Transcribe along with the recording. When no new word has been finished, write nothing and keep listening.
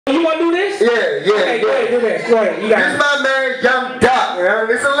You want to do this? Yeah. Okay, go ahead, do this. Go ahead. You got this my man, Young Doc.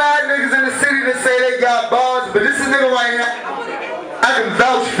 There's a lot of niggas in the city that say they got bars, but this is nigga right here I can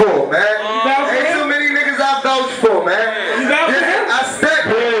vouch for, man. Ain't too many niggas I vouch for, man. You vouch for him? I step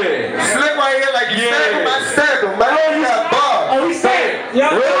him. Slim right here like you step him, I step him, man. He got bars. Oh, he said.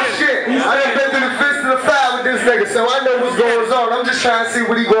 Real shit. I done been through the fist of the fire with this nigga, so I know what's going on. I'm just trying to see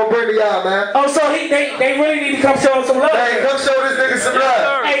what he gonna bring to y'all, man. Oh, so they really need to come show him some love. Hey, come show this nigga some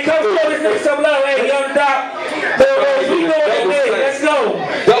love. Hey, come show this nigga some love. Hey, Young Doc. We know what they did. Let's go.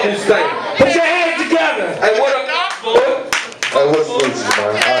 Double stank. Put your hands together. Hey, what up? Hey, what's with you,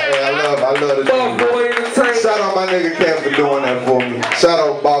 man? I love the dude. Shout out my nigga Kev for doing that for me. Shout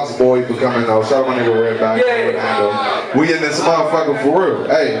out Box Boy for coming out. Shout out my nigga Redback. Yeah. We in this motherfucker for real.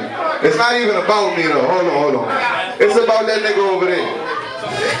 Hey, it's not even about me though. Hold on. It's about that nigga over there.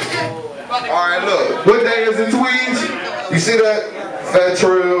 Alright, look. What day is it, Tweez? You see that? Fat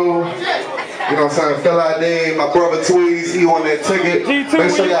Trill. You know what I'm saying? Phil ID, my brother Tweez, he on that ticket. G2,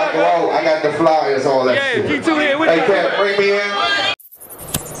 make sure y'all go out. I got the flyers, all that shit. Yeah, G2 here with Hey, Cat, bring me in.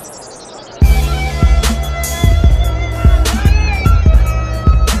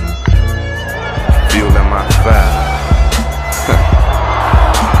 Fueling my fire.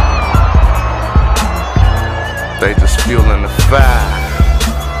 They just fueling the fire.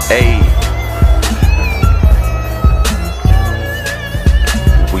 Ayy.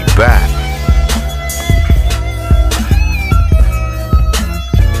 We back.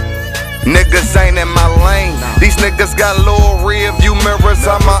 Niggas ain't in my lane. These niggas got low rear view mirrors.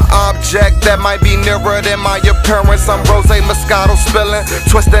 I'm an object that might be nearer than my appearance. I'm Rose Moscato spilling,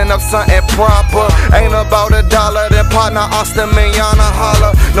 twisting up something proper. Ain't about $1, then partner Austin Miana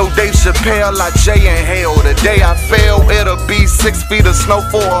holla. No Dave Chappelle like Jay in hell. The day I fail, it'll be 6 feet of snow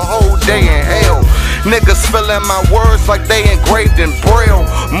for a whole day in hell. Niggas feeling my words like they engraved in braille.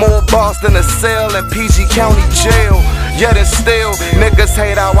 More bars than a cell in PG County jail. Yet and still, niggas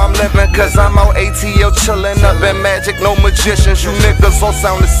hate how I'm living, cause I'm out ATL chillin' up in Magic, no magicians. You niggas all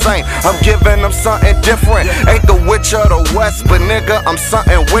sound the same. I'm giving them something different. Ain't the Witch of the West, but nigga, I'm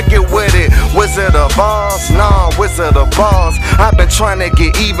something wicked with it. Wizard of Oz? Nah, Wizard of Oz. I've been trying to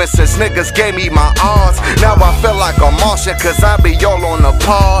get even since niggas gave me my odds. Now I feel like a Martian, cause I be all on the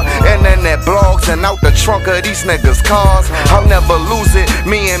pod. Internet blogs and out the trunk of these niggas' cars. I'll never lose it.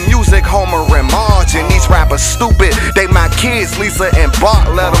 Me and music, Homer and Marge. And these rappers stupid. They my kids, Lisa and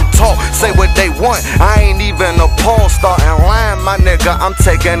Bart, let them talk, say what they want. I ain't even a Paul starting line, my nigga, I'm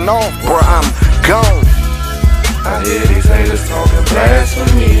taking off, bruh, I'm gone. I hear these haters talking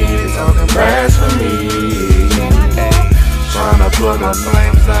blasphemy, tryna put my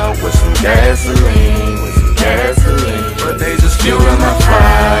flames out with some gasoline, but they just fueling my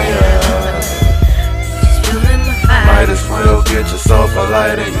fire. Might as well get yourself a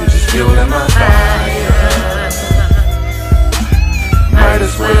lighter, you just fueling my fire. Might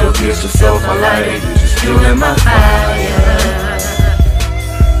as well get yourself a lighter, you just fueling my fire.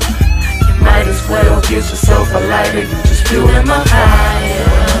 Might as well get yourself a lighter, you just fueling my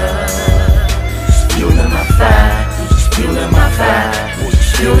fire. Just fueling my fire, you just fueling my fire, you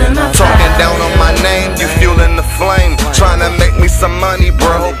just fueling my fire. Talking down on my name, you fueling the flame. Trying to make me some money,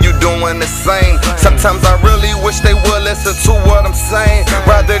 bro, hope you doing the same. Sometimes I really wish they would listen to what I'm saying.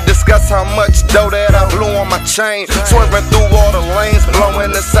 Rather discuss how much dough that I blew on my chain. Swerving through all the lanes, blowing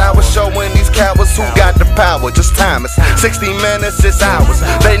the sour, showing these cowards who got the power. Just time us, 60 minutes, it's hours.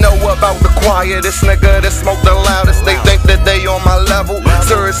 They know about the quietest nigga that smoke the loudest. They think that they on my level.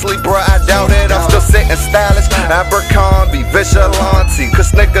 Seriously, bro, I doubt it. I'm still sitting stylish. Abercrombie, Vigilante,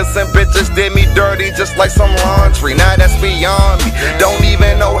 cause niggas and bitches did me dirty just like some laundry. Now that's beyond me. Don't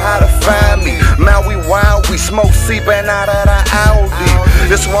even know how to find me. Maui wild, we smoke seeping out of the Audi.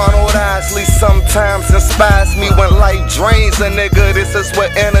 This Ronald Isley sometimes inspires me when life drains a nigga. This is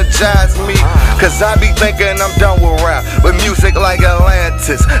what energizes me. Cause I be thinking I'm done with rap, but music like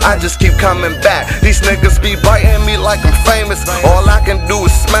Atlantis, I just keep coming back. These niggas be biting me like I'm famous. All I can do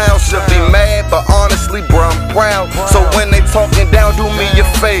is smile. Should be mad, but honestly, bro, I'm proud. So when they talking down, do me a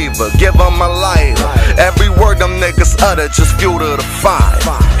favor, give them a lighter. Every word them niggas utter just fuel to the fire.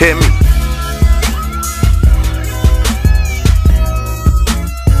 Hear me.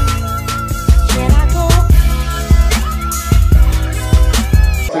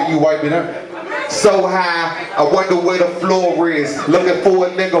 So you wiping up? So high, I wonder where the floor is. Looking for a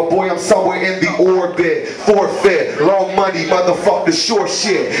nigga, boy, I'm somewhere in the orbit. Forfeit, long money, motherfucker, short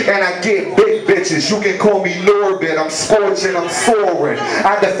shit. And I get big bitches, you can call me Norbit. I'm scorching, I'm soaring.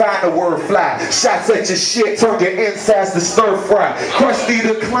 I define the word fly. Shots at your shit, turn your insides to stir fry. Krusty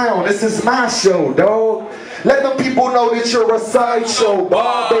the Clown, this is my show, dog. Let them people know that you're a sideshow.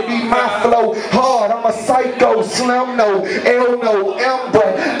 Baby, my flow hard. I'm a psycho. Slim no, L no, M,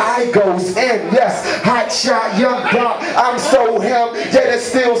 but I goes in. Yes, hot shot, young block. I'm so him, yet it's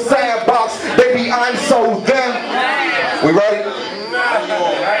still sandbox. Baby, I'm so them. We ready?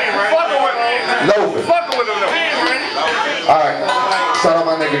 Loafing. Alright, shout out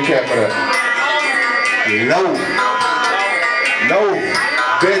my nigga Cat for that. Low. Low.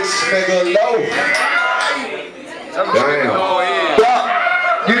 Bitch, nigga, low. Damn.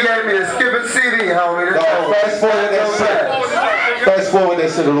 You gave me a skipping CD, homie. No, fast forward that shit. Fast forward that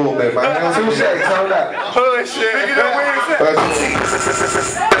shit a little bit, man. Two shakes, hold up. Hood shit.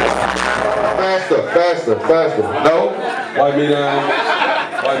 Faster, faster, faster. No? Wipe me down.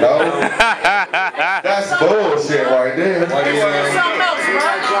 No? That's bullshit right there. Wipe me down.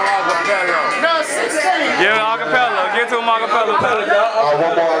 No, 16. Give him acapella. Get to him acapella.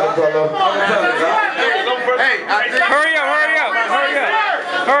 One more acapella. Hey, Hurry up, hurry up, hurry up.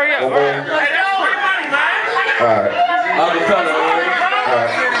 Hurry up, hurry up. Alright. acapella.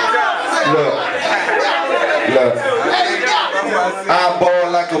 Look. I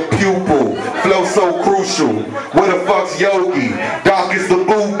ball like a pupil, flow so crucial. Where the fuck's Yogi? Dark is the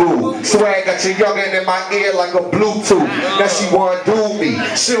boo-boo. Swag got your youngin' in my ear like a Bluetooth. Now she wanna do me,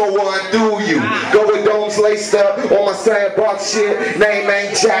 she don't wanna do you. Go with domes laced up on my sandbox shit. Name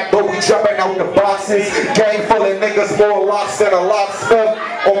ain't Jack, but we jumping out the boxes. Gang full of niggas, more locks than a locksmith.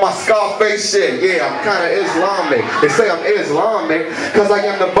 On my Scarface shit, yeah, I'm kinda Islamic. They say I'm Islamic, cause I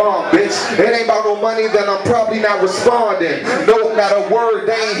am the bomb, bitch. It ain't about no money, then I'm probably not responding. No, not a word,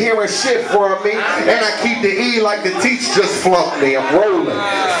 they ain't hearing shit from me. And I keep the E like the teacher just flunked me. I'm rolling.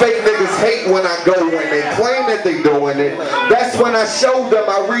 Fake niggas hate when I go in. They claim that they doing it. That's when I show them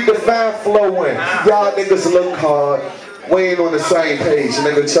I redefine flowing. Y'all niggas look hard. We ain't on the same page,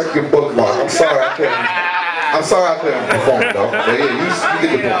 nigga. Check your bookmark. I'm sorry I couldn't perform though. But yeah, you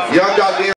get the point. Young